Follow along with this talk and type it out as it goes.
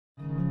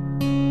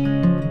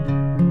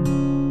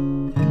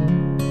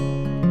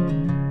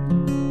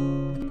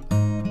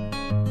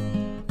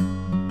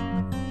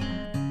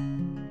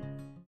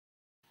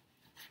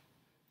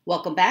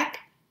Welcome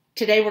back.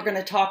 Today we're going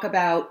to talk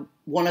about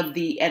one of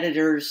the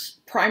editor's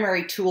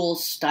primary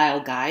tools, style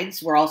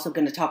guides. We're also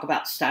going to talk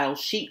about style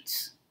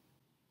sheets.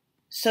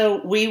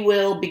 So we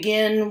will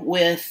begin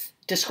with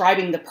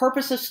describing the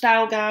purpose of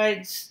style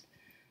guides,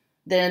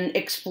 then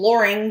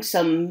exploring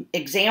some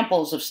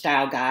examples of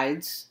style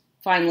guides,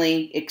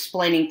 finally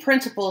explaining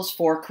principles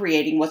for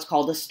creating what's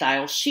called a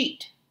style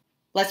sheet.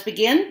 Let's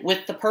begin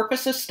with the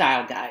purpose of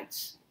style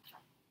guides.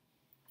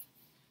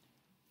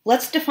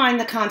 Let's define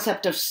the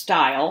concept of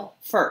style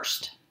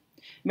first.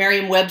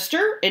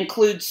 Merriam-Webster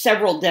includes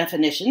several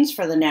definitions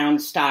for the noun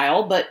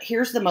style, but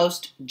here's the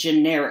most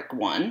generic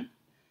one: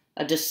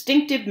 a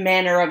distinctive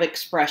manner of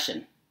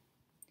expression.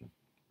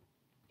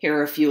 Here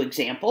are a few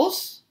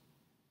examples.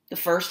 The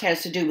first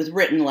has to do with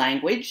written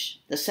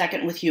language, the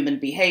second with human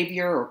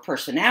behavior or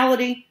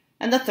personality,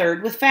 and the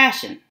third with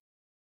fashion.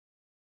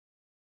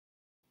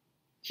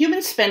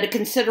 Humans spend a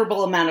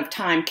considerable amount of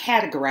time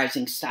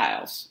categorizing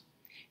styles.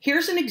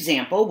 Here's an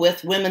example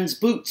with women's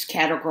boots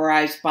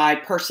categorized by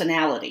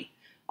personality.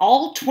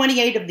 All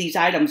 28 of these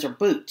items are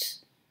boots.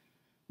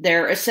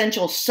 Their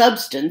essential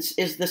substance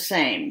is the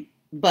same,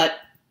 but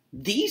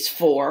these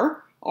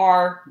 4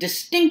 are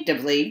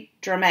distinctively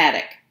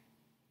dramatic.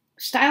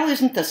 Style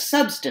isn't the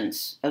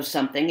substance of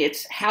something,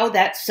 it's how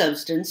that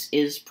substance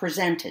is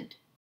presented.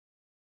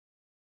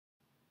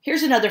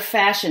 Here's another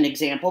fashion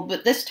example,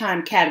 but this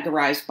time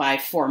categorized by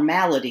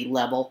formality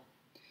level.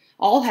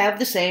 All have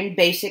the same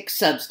basic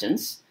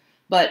substance,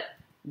 but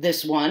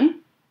this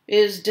one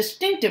is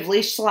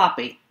distinctively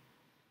sloppy.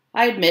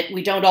 I admit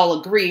we don't all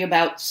agree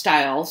about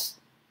styles.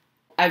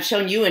 I've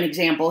shown you an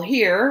example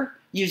here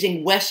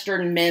using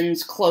Western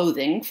men's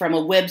clothing from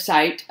a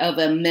website of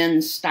a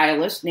men's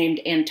stylist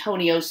named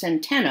Antonio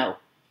Centeno.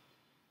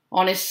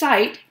 On his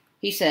site,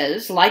 he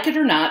says, "Like it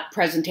or not,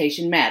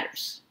 presentation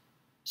matters."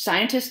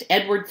 Scientist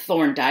Edward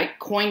Thorndike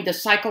coined the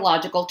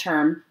psychological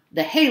term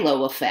the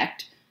halo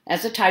effect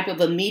as a type of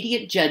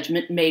immediate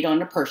judgment made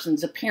on a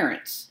person's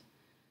appearance.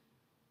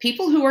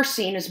 People who are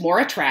seen as more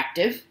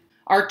attractive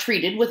are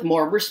treated with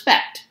more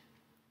respect.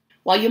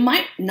 While you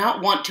might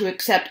not want to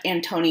accept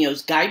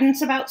Antonio's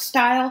guidance about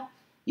style,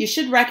 you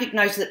should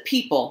recognize that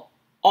people,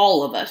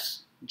 all of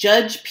us,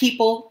 judge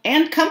people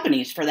and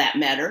companies for that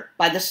matter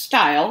by the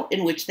style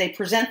in which they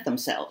present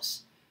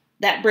themselves.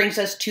 That brings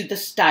us to the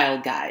style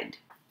guide.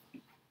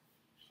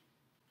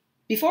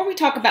 Before we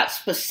talk about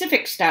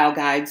specific style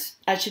guides,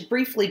 I should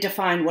briefly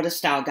define what a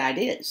style guide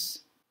is.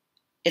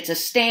 It's a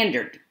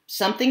standard,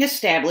 something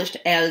established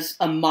as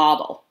a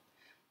model.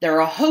 There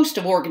are a host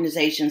of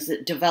organizations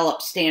that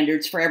develop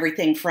standards for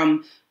everything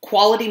from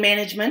quality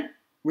management,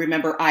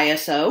 remember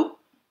ISO,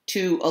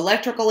 to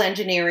electrical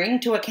engineering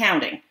to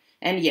accounting.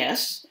 And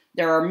yes,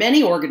 there are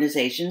many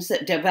organizations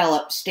that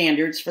develop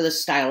standards for the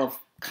style of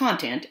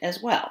content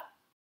as well.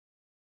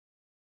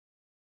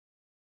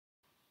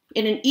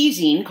 In an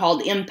e-zine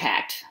called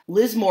Impact,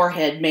 Liz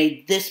Moorhead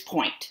made this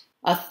point: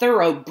 a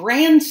thorough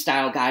brand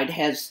style guide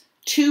has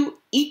 2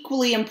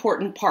 equally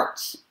important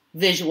parts: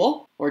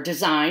 visual, or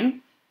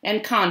design,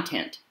 and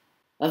content.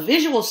 A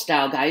visual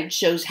style guide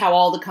shows how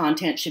all the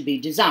content should be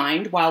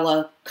designed, while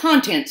a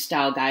content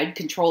style guide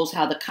controls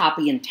how the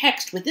copy and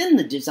text within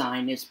the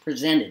design is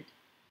presented.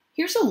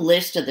 Here's a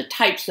list of the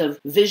types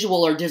of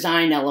visual or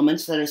design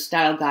elements that a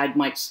style guide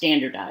might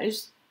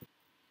standardize.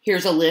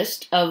 Here's a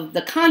list of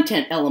the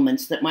content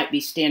elements that might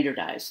be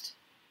standardized.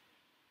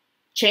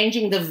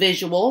 Changing the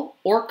visual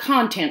or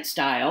content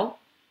style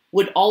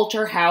would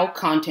alter how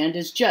content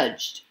is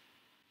judged.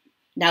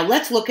 Now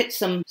let's look at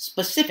some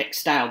specific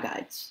style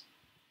guides.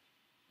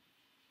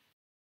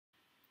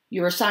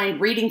 Your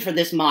assigned reading for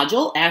this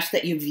module asks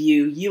that you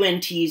view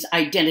UNT's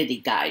Identity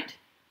Guide,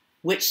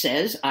 which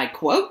says, I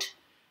quote,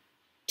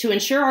 "To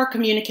ensure our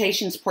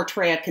communications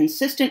portray a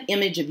consistent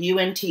image of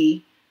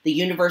UNT, the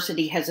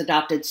university has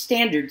adopted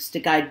standards to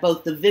guide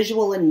both the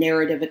visual and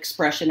narrative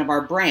expression of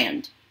our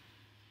brand.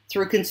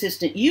 Through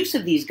consistent use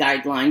of these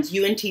guidelines,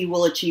 UNT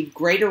will achieve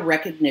greater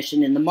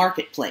recognition in the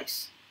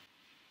marketplace."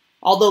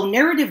 Although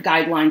narrative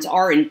guidelines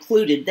are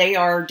included, they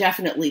are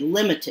definitely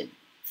limited.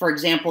 For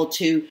example,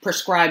 to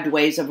prescribed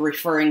ways of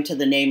referring to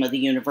the name of the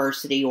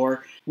university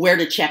or where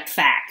to check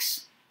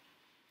facts.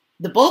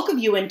 The bulk of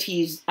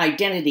UNT's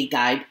Identity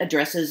Guide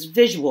addresses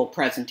visual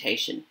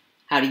presentation,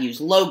 how to use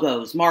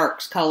logos,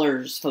 marks,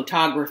 colors,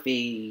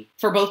 photography,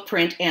 for both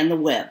print and the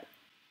web.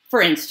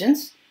 For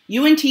instance,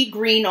 UNT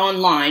Green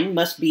Online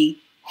must be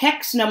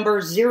hex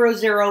number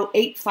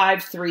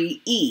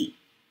 00853E.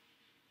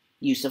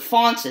 Use of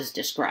fonts is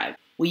described.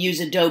 We use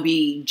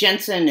Adobe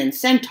Jensen and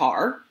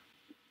Centaur,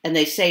 and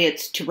they say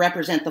it's to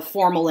represent the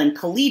formal and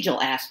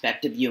collegial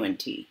aspect of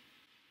UNT.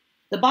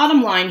 The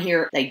bottom line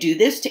here, they do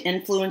this to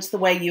influence the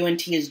way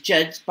UNT is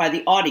judged by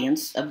the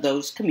audience of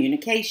those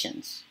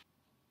communications.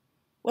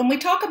 When we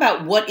talk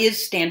about what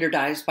is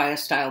standardized by a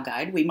style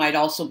guide, we might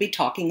also be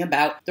talking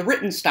about the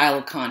written style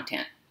of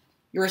content.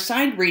 Your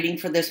assigned reading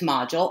for this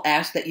module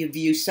asks that you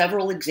view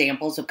several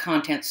examples of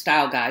content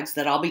style guides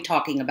that I'll be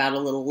talking about a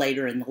little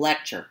later in the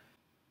lecture.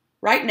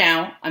 Right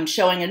now, I'm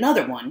showing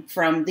another one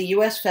from the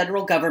U.S.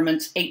 federal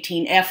government's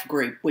 18F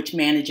group, which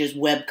manages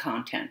web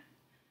content.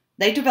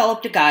 They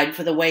developed a guide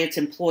for the way its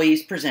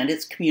employees present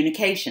its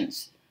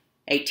communications.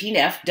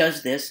 18F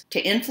does this to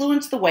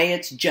influence the way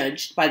it's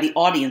judged by the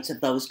audience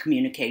of those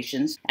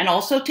communications and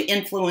also to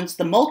influence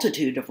the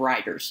multitude of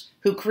writers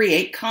who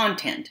create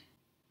content.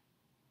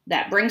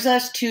 That brings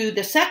us to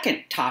the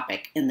second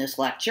topic in this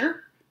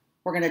lecture.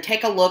 We're going to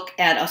take a look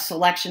at a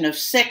selection of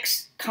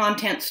 6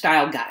 content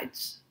style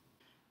guides.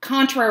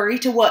 Contrary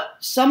to what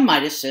some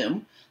might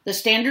assume, the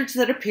standards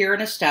that appear in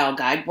a style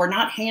guide were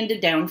not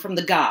handed down from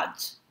the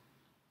gods.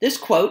 This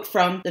quote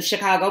from the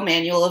Chicago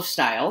Manual of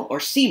Style, or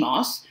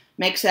CMOS,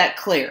 makes that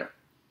clear.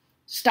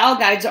 Style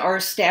guides are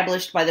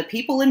established by the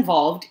people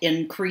involved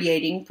in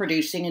creating,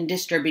 producing, and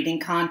distributing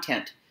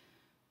content.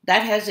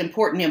 That has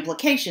important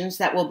implications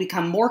that will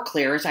become more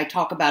clear as I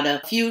talk about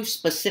a few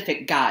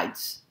specific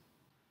guides.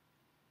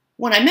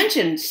 When I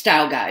mention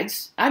style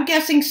guides, I'm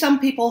guessing some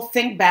people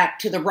think back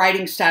to the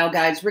writing style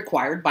guides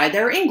required by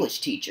their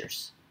English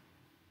teachers.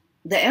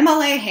 The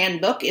MLA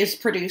handbook is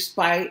produced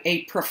by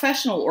a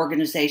professional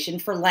organization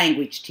for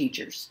language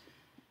teachers,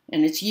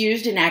 and it's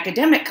used in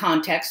academic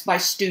contexts by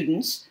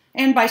students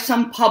and by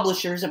some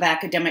publishers of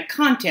academic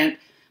content,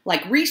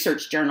 like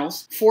research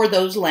journals, for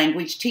those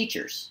language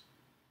teachers.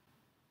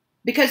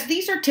 Because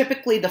these are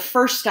typically the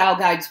first style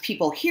guides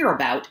people hear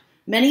about,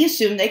 many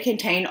assume they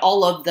contain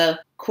all of the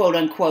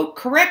quote-unquote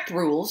correct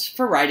rules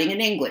for writing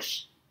in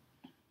English.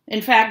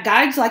 In fact,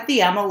 guides like the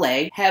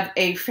MLA have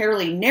a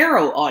fairly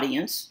narrow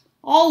audience,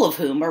 all of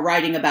whom are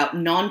writing about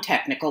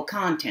non-technical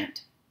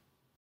content.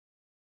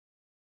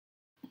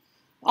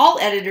 All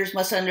editors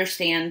must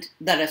understand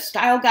that a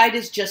style guide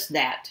is just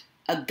that,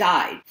 a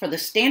guide for the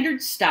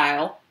standard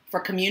style for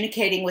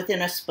communicating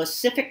within a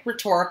specific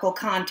rhetorical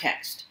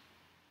context.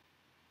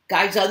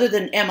 Guides other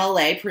than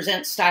MLA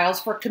present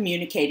styles for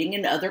communicating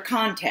in other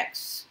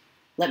contexts.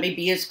 Let me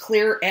be as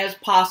clear as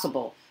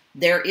possible.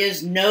 There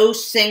is no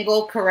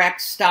single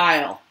correct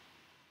style.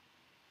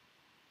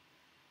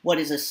 What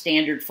is a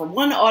standard for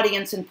one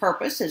audience and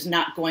purpose is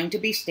not going to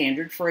be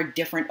standard for a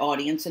different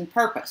audience and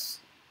purpose.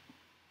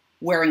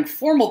 Wearing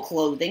formal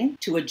clothing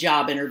to a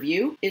job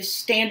interview is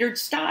standard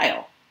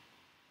style,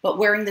 but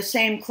wearing the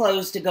same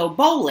clothes to go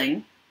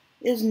bowling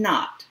is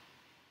not.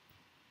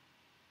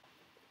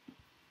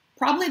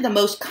 Probably the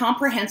most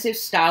comprehensive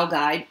style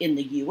guide in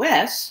the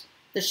U.S.,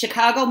 the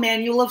Chicago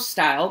Manual of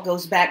Style,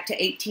 goes back to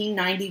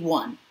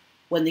 1891,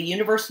 when the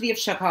University of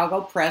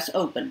Chicago Press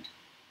opened.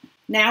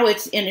 Now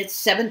it's in its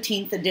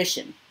 17th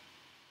edition.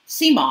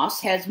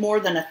 CMOS has more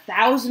than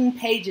 1,000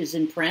 pages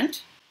in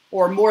print,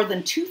 or more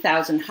than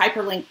 2,000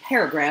 hyperlinked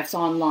paragraphs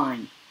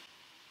online.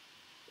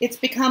 It's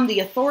become the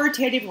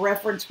authoritative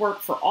reference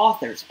work for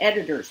authors,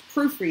 editors,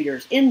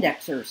 proofreaders,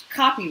 indexers,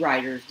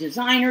 copywriters,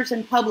 designers,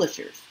 and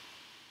publishers.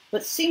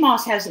 But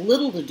CMOS has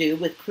little to do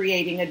with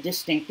creating a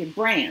distinctive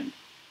brand,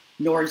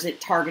 nor is it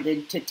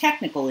targeted to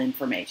technical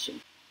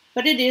information.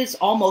 But it is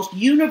almost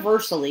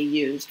universally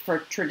used for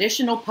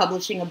traditional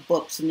publishing of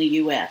books in the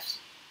U.S.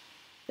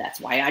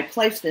 That's why I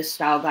placed this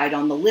style guide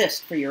on the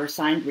list for your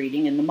assigned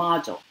reading in the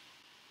module.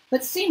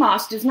 But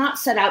CMOS does not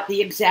set out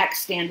the exact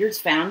standards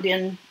found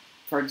in,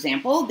 for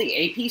example,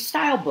 the AP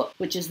Style book,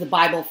 which is the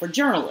Bible for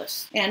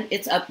journalists, and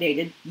it's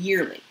updated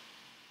yearly.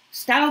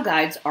 Style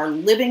guides are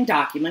living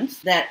documents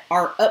that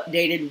are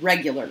updated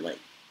regularly.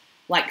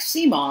 Like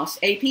CMOS,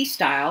 AP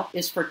Style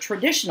is for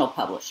traditional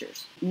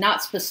publishers,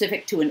 not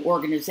specific to an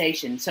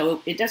organization,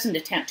 so it doesn't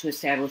attempt to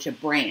establish a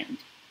brand.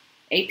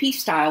 AP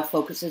Style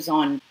focuses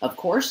on, of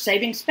course,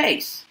 saving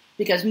space.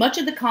 Because much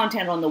of the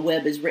content on the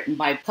web is written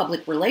by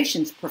public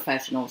relations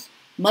professionals,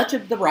 much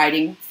of the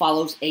writing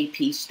follows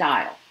AP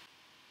Style.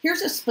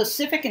 Here's a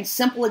specific and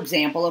simple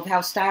example of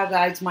how style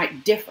guides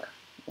might differ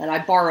that I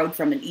borrowed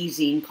from an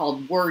e-zine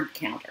called Word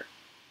Counter.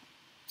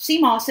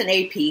 CMOS and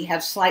AP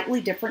have slightly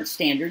different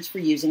standards for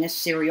using a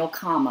serial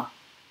comma.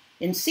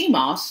 In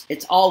CMOS,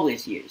 it's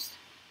always used.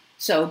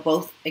 So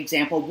both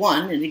example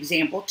 1 and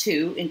example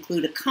 2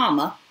 include a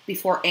comma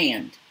before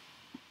and.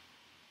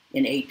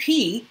 In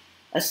AP,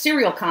 a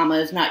serial comma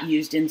is not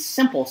used in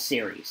simple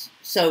series.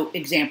 So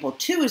example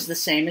 2 is the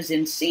same as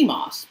in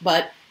CMOS,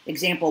 but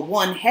example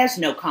 1 has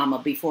no comma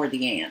before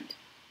the and.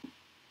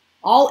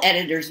 All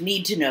editors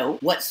need to know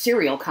what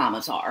serial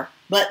commas are,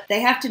 but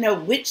they have to know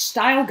which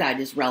style guide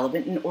is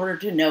relevant in order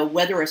to know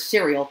whether a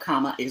serial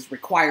comma is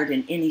required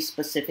in any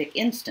specific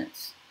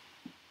instance.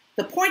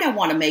 The point I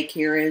want to make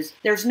here is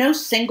there's no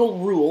single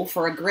rule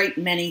for a great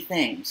many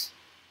things.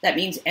 That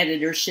means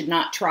editors should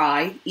not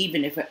try,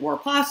 even if it were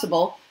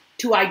possible,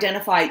 to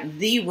identify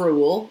the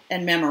rule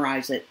and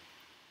memorize it.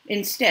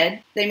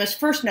 Instead, they must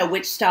first know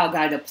which style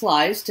guide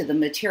applies to the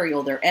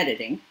material they're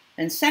editing,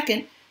 and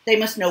second, they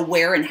must know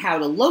where and how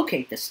to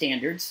locate the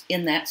standards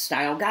in that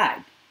style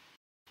guide.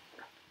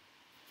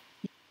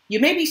 You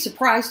may be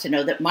surprised to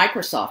know that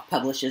Microsoft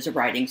publishes a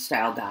writing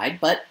style guide,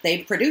 but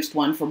they've produced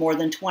one for more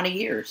than 20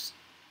 years.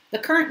 The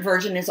current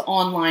version is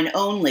online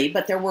only,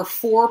 but there were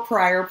 4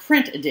 prior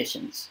print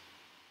editions.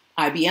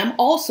 IBM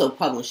also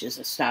publishes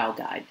a style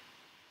guide.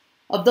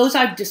 Of those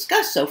I've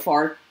discussed so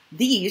far,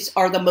 these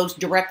are the most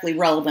directly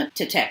relevant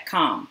to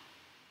TECM.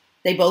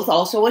 They both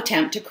also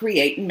attempt to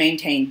create and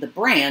maintain the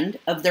brand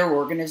of their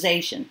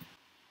organization.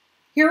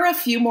 Here are a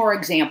few more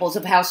examples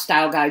of how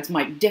style guides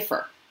might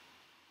differ.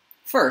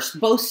 First,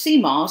 both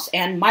CMOS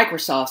and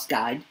Microsoft's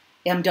guide,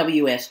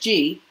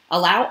 MWSG,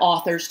 allow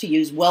authors to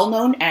use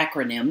well-known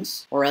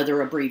acronyms or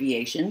other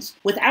abbreviations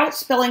without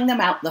spelling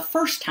them out the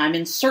first time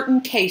in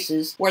certain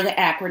cases where the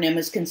acronym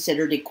is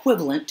considered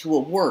equivalent to a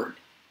word.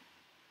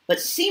 But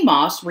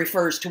CMOS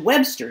refers to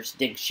Webster's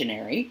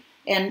Dictionary,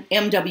 and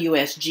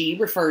MWSG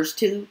refers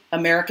to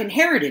American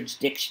Heritage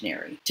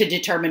Dictionary to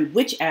determine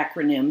which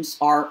acronyms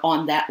are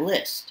on that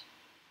list.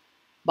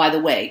 By the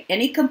way,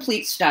 any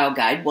complete style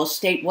guide will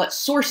state what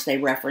source they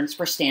reference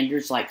for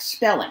standards like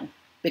spelling,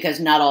 because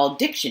not all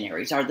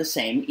dictionaries are the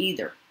same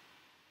either.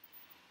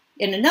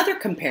 In another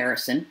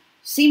comparison,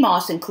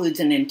 CMOS includes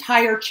an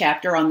entire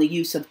chapter on the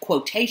use of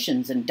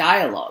quotations and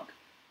dialogue,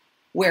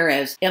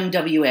 whereas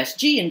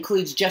MWSG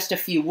includes just a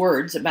few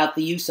words about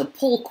the use of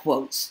pull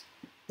quotes,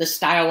 the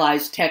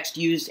stylized text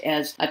used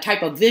as a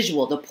type of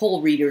visual to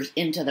pull readers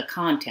into the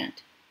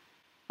content.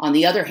 On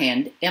the other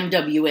hand,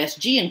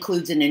 MWSG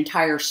includes an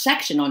entire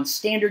section on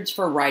standards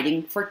for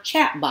writing for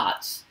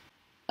chatbots.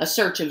 A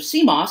search of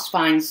CMOS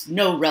finds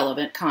no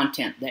relevant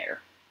content there.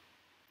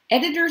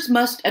 Editors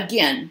must,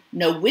 again,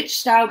 know which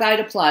style guide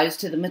applies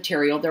to the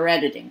material they're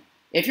editing.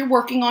 If you're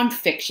working on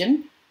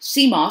fiction,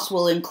 CMOS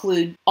will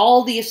include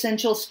all the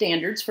essential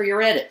standards for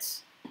your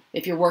edits.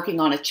 If you're working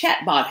on a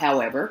chatbot,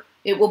 however,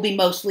 it will be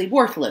mostly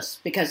worthless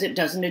because it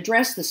doesn't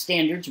address the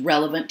standards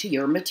relevant to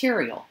your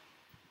material.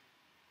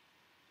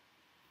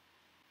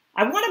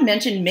 I want to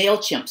mention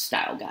MailChimp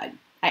Style Guide.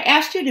 I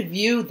asked you to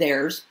view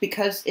theirs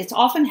because it's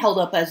often held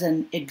up as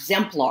an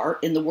exemplar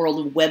in the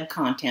world of web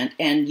content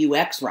and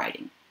UX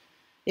writing.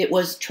 It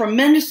was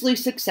tremendously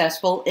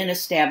successful in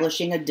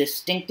establishing a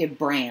distinctive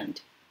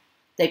brand.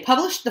 They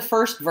published the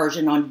first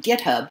version on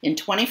GitHub in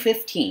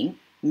 2015,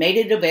 made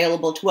it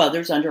available to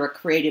others under a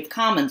Creative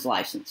Commons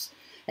license,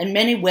 and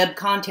many web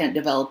content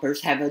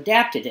developers have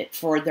adapted it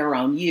for their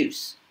own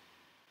use.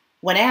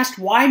 When asked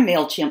why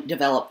MailChimp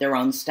developed their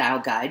own style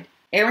guide,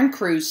 Aaron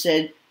Cruz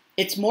said,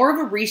 "It's more of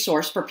a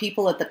resource for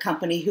people at the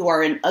company who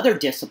are in other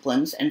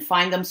disciplines and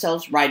find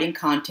themselves writing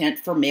content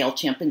for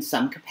MailChimp in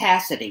some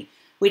capacity.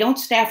 We don't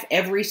staff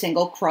every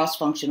single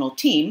cross-functional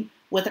team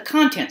with a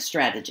content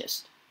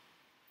strategist."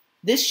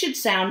 This should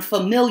sound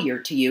familiar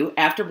to you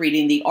after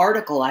reading the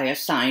article I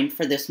assigned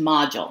for this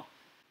module.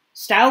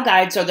 Style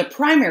guides are the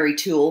primary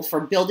tool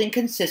for building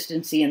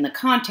consistency in the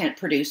content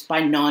produced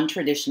by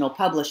non-traditional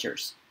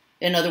publishers.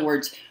 In other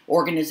words,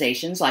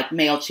 organizations like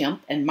MailChimp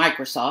and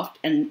Microsoft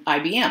and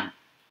IBM.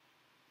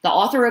 The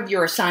author of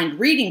your assigned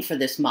reading for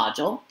this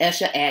module,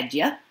 Esha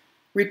Adya,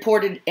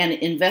 reported an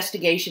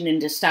investigation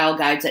into style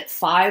guides at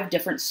 5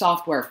 different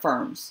software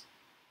firms.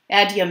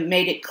 Adya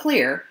made it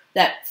clear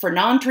that for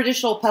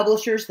non-traditional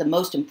publishers, the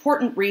most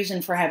important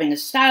reason for having a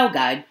style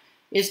guide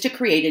is to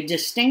create a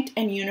distinct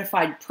and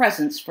unified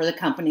presence for the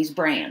company's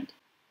brand.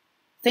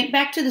 Think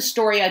back to the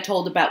story I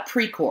told about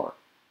Precor,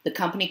 the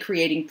company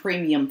creating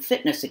premium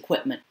fitness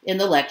equipment, in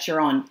the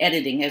lecture on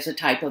editing as a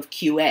type of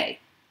QA.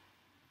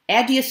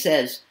 Adya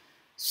says,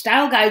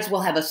 style guides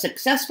will have a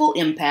successful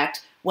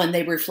impact when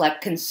they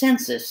reflect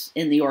consensus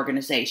in the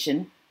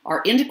organization,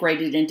 are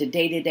integrated into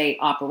day-to-day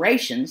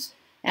operations,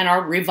 and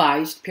are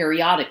revised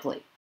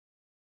periodically.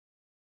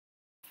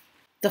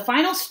 The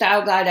final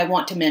style guide I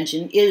want to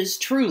mention is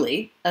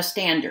truly a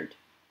standard.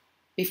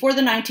 Before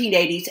the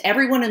 1980s,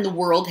 everyone in the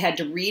world had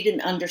to read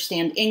and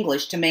understand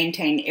English to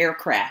maintain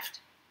aircraft.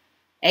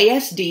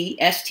 ASD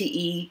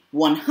STE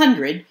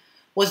 100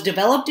 was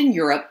developed in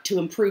Europe to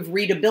improve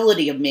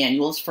readability of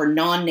manuals for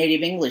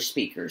non-native English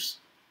speakers,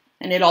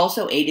 and it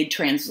also aided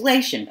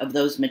translation of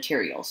those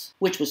materials,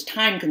 which was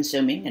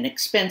time-consuming and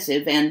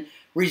expensive and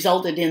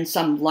resulted in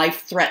some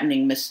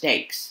life-threatening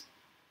mistakes.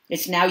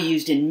 It's now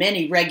used in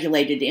many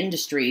regulated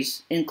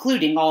industries,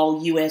 including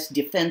all U.S.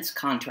 defense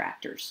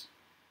contractors.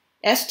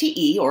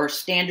 STE, or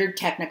Standard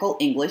Technical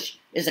English,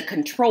 is a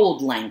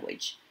controlled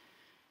language.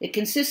 It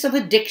consists of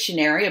a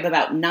dictionary of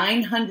about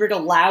 900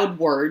 allowed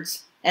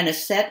words and a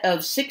set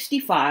of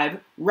 65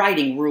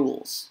 writing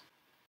rules.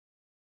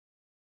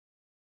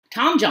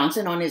 Tom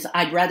Johnson, on his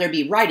I'd Rather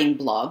Be Writing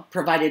blog,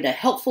 provided a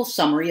helpful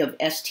summary of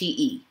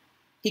STE.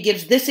 He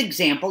gives this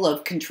example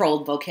of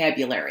controlled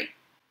vocabulary.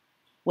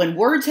 When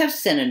words have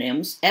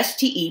synonyms,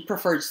 STE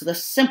prefers the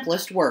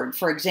simplest word.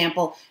 For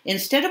example,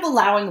 instead of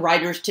allowing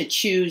writers to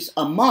choose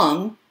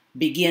among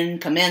begin,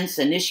 commence,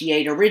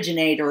 initiate,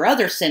 originate, or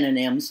other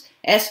synonyms,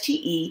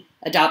 STE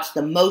adopts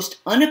the most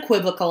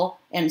unequivocal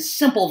and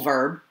simple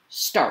verb,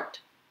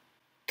 start.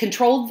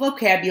 Controlled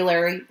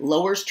vocabulary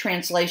lowers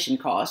translation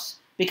costs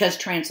because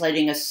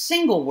translating a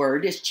single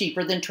word is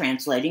cheaper than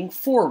translating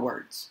 4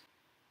 words.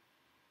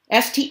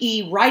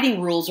 STE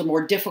writing rules are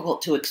more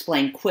difficult to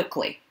explain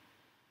quickly.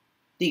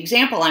 The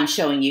example I'm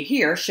showing you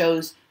here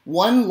shows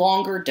one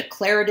longer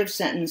declarative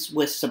sentence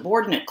with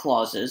subordinate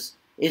clauses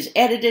is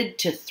edited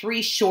to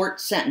 3 short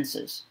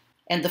sentences.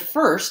 and the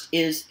first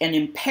is an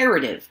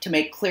imperative to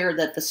make clear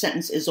that the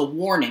sentence is a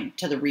warning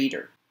to the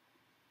reader.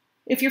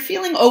 If you're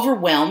feeling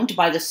overwhelmed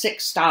by the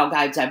 6 style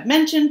guides I've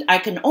mentioned, I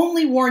can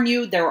only warn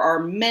you there are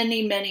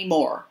many, many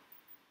more.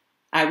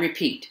 I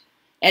repeat,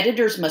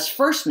 editors must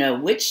first know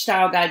which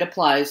style guide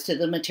applies to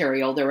the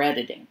material they're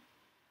editing.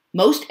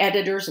 Most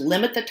editors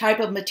limit the type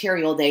of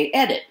material they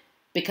edit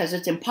because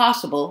it's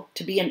impossible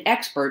to be an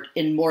expert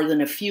in more than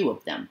a few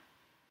of them.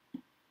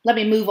 Let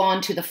me move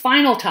on to the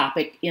final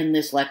topic in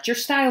this lecture,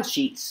 style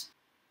sheets.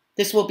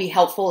 This will be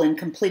helpful in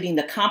completing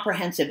the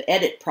comprehensive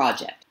edit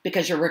project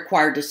because you're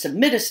required to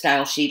submit a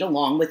style sheet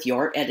along with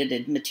your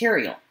edited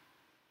material.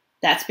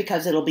 That's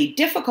because it'll be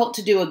difficult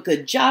to do a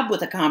good job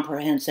with a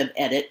comprehensive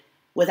edit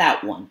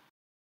without one.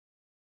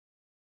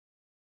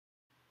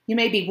 You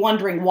may be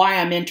wondering why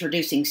I'm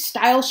introducing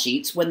style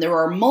sheets when there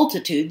are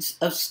multitudes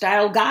of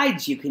style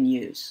guides you can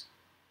use.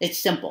 It's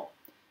simple.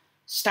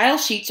 Style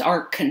sheets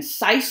are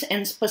concise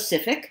and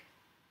specific,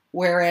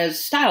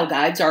 whereas style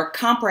guides are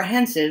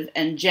comprehensive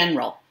and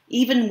general,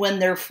 even when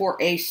they're for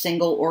a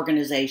single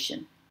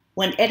organization.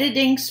 When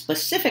editing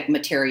specific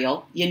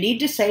material, you need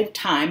to save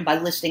time by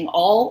listing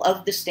all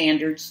of the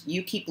standards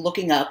you keep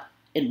looking up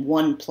in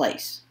one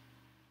place.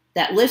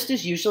 That list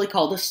is usually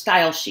called a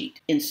style sheet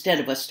instead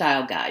of a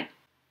style guide.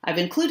 I've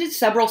included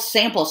several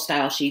sample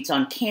style sheets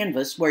on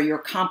Canvas where your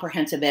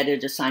comprehensive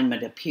edit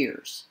assignment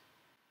appears.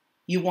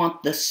 You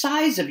want the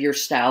size of your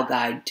style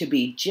guide to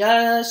be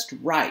just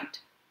right.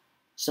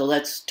 So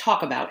let's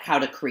talk about how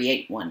to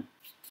create one.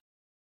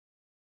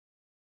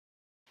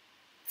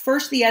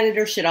 First, the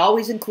editor should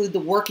always include the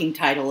working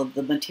title of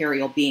the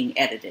material being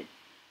edited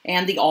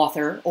and the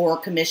author or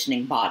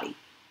commissioning body.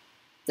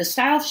 The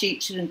style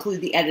sheet should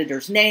include the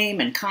editor's name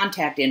and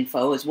contact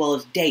info as well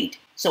as date,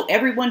 so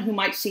everyone who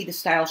might see the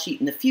style sheet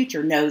in the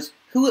future knows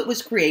who it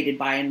was created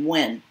by and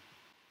when.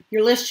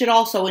 Your list should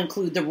also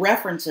include the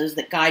references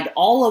that guide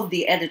all of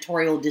the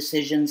editorial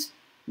decisions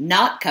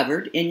not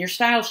covered in your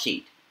style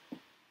sheet.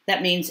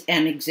 That means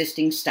an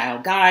existing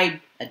style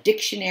guide, a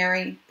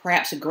dictionary,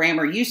 perhaps a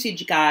grammar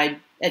usage guide,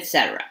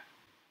 etc.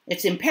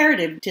 It's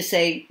imperative to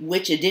say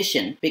which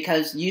edition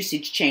because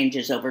usage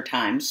changes over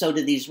time, so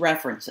do these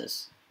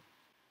references.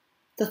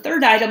 The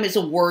third item is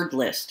a word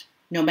list.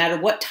 No matter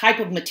what type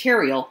of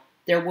material,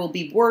 there will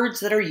be words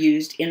that are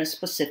used in a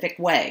specific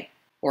way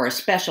or a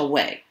special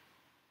way.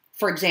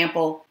 For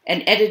example,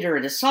 an editor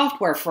at a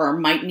software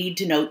firm might need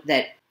to note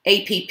that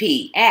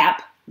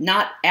app,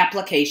 not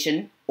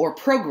application or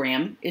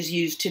program, is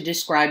used to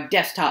describe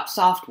desktop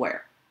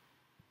software.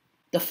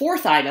 The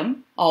fourth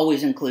item,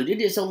 always included,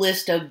 is a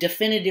list of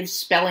definitive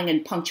spelling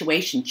and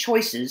punctuation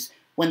choices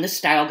when the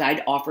style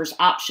guide offers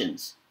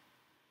options.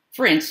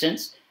 For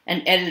instance,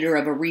 an editor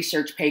of a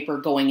research paper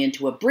going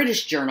into a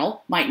British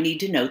journal might need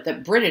to note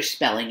that British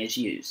spelling is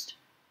used.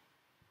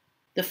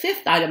 The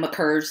fifth item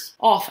occurs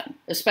often,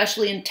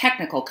 especially in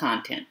technical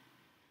content.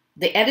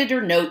 The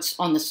editor notes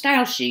on the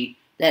style sheet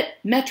that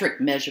metric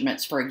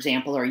measurements, for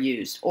example, are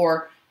used,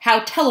 or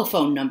how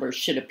telephone numbers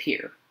should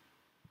appear.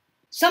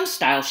 Some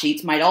style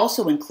sheets might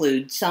also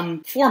include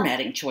some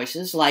formatting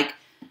choices, like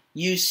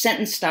use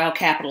sentence style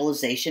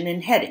capitalization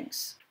in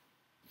headings.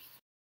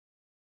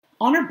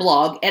 On her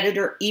blog,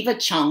 editor Eva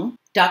Chung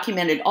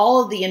documented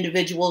all of the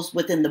individuals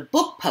within the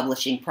book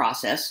publishing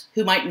process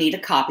who might need a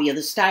copy of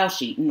the style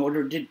sheet in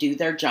order to do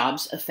their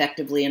jobs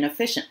effectively and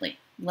efficiently.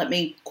 Let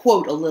me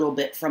quote a little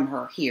bit from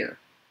her here.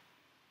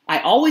 I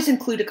always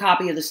include a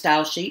copy of the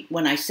style sheet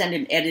when I send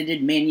an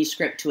edited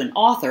manuscript to an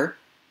author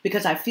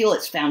because I feel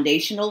it's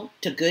foundational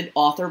to good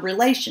author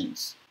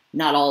relations.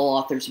 Not all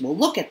authors will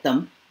look at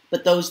them,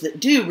 but those that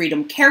do read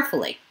them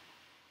carefully.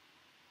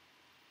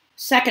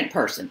 Second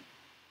person.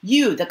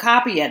 You, the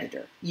copy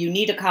editor, you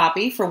need a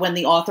copy for when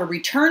the author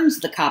returns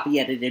the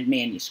copy-edited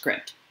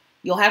manuscript.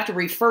 You'll have to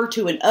refer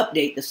to and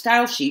update the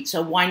style sheet,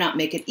 so why not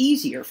make it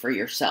easier for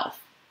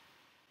yourself?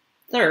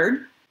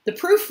 Third, the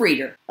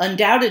proofreader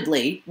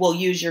undoubtedly will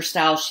use your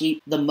style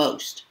sheet the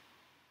most.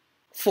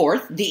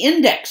 Fourth, the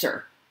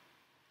indexer.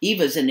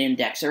 Eva's an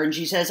indexer, and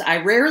she says, I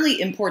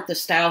rarely import the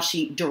style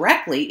sheet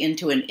directly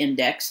into an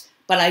index,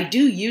 but I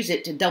do use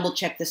it to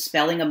double-check the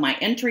spelling of my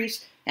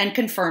entries and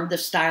confirm the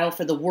style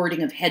for the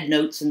wording of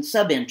headnotes and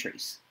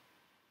sub-entries.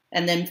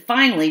 And then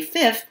finally,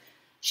 fifth,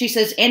 she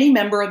says any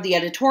member of the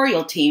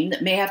editorial team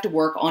that may have to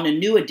work on a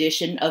new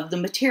edition of the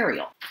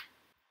material.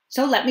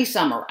 So let me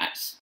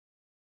summarize.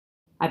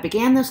 I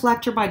began this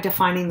lecture by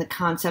defining the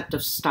concept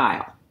of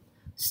style.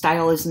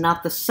 Style is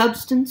not the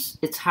substance,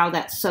 it's how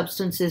that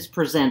substance is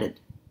presented.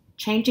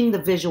 Changing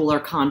the visual or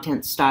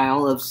content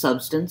style of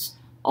substance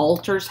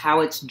alters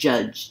how it's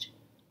judged.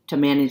 To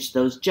manage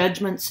those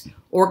judgments,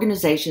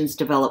 organizations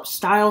develop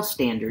style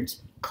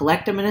standards,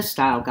 collect them in a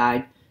style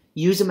guide,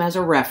 use them as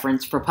a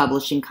reference for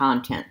publishing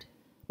content.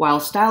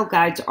 While style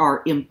guides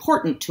are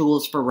important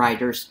tools for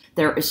writers,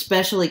 they're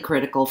especially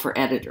critical for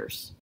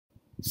editors.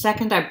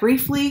 Second, I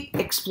briefly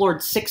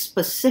explored 6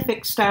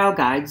 specific style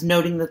guides,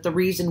 noting that the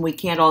reason we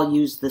can't all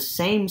use the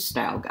same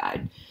style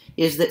guide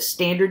is that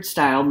standard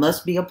style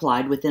must be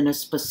applied within a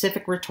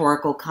specific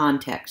rhetorical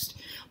context.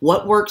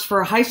 What works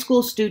for a high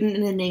school student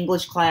in an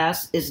English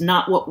class is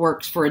not what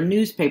works for a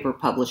newspaper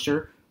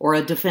publisher or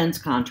a defense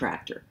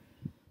contractor.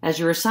 As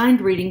your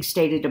assigned reading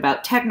stated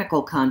about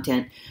technical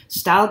content,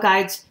 style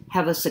guides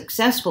have a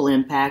successful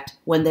impact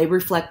when they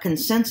reflect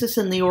consensus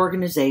in the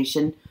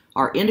organization,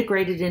 are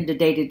integrated into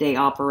day-to-day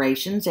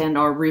operations, and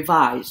are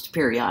revised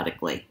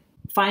periodically.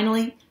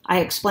 Finally, I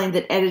explained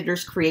that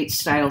editors create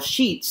style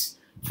sheets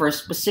for a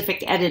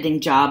specific editing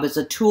job as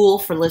a tool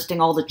for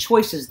listing all the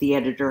choices the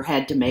editor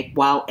had to make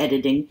while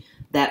editing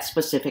that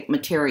specific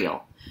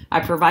material. I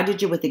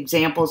provided you with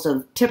examples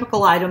of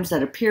typical items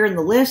that appear in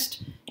the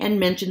list and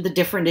mentioned the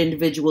different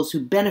individuals who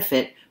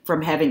benefit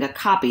from having a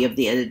copy of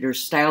the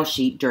editor's style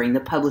sheet during the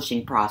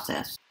publishing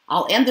process.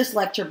 I'll end this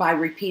lecture by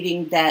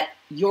repeating that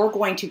you're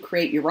going to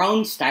create your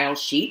own style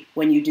sheet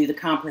when you do the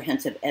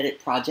comprehensive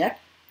edit project.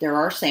 There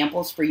are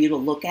samples for you to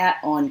look at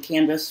on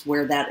Canvas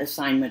where that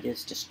assignment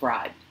is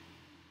described.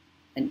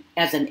 And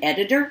as an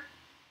editor,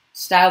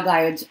 style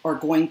guides are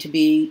going to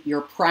be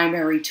your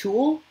primary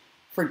tool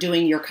for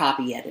doing your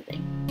copy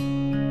editing.